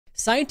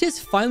Scientists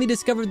finally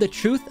discovered the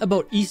truth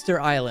about Easter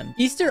Island.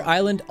 Easter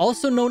Island,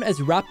 also known as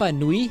Rapa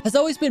Nui, has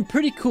always been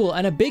pretty cool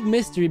and a big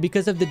mystery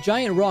because of the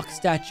giant rock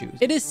statues.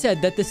 It is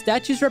said that the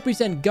statues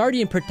represent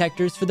guardian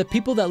protectors for the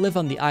people that live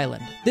on the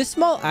island. This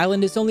small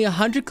island is only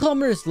 100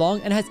 kilometers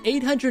long and has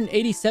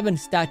 887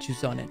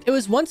 statues on it. It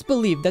was once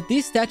believed that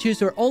these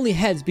statues were only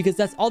heads because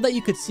that's all that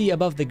you could see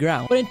above the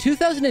ground. But in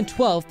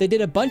 2012, they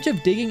did a bunch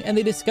of digging and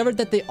they discovered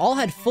that they all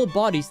had full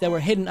bodies that were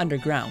hidden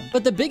underground.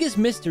 But the biggest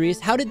mystery is,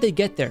 how did they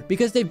get there?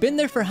 Because they've been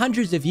there for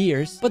hundreds of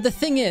years. But the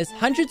thing is,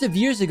 hundreds of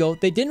years ago,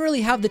 they didn't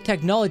really have the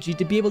technology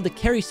to be able to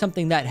carry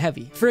something that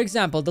heavy. For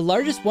example, the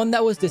largest one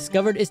that was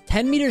discovered is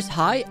 10 meters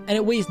high and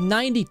it weighs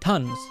 90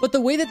 tons. But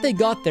the way that they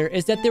got there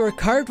is that they were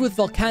carved with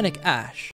volcanic ash.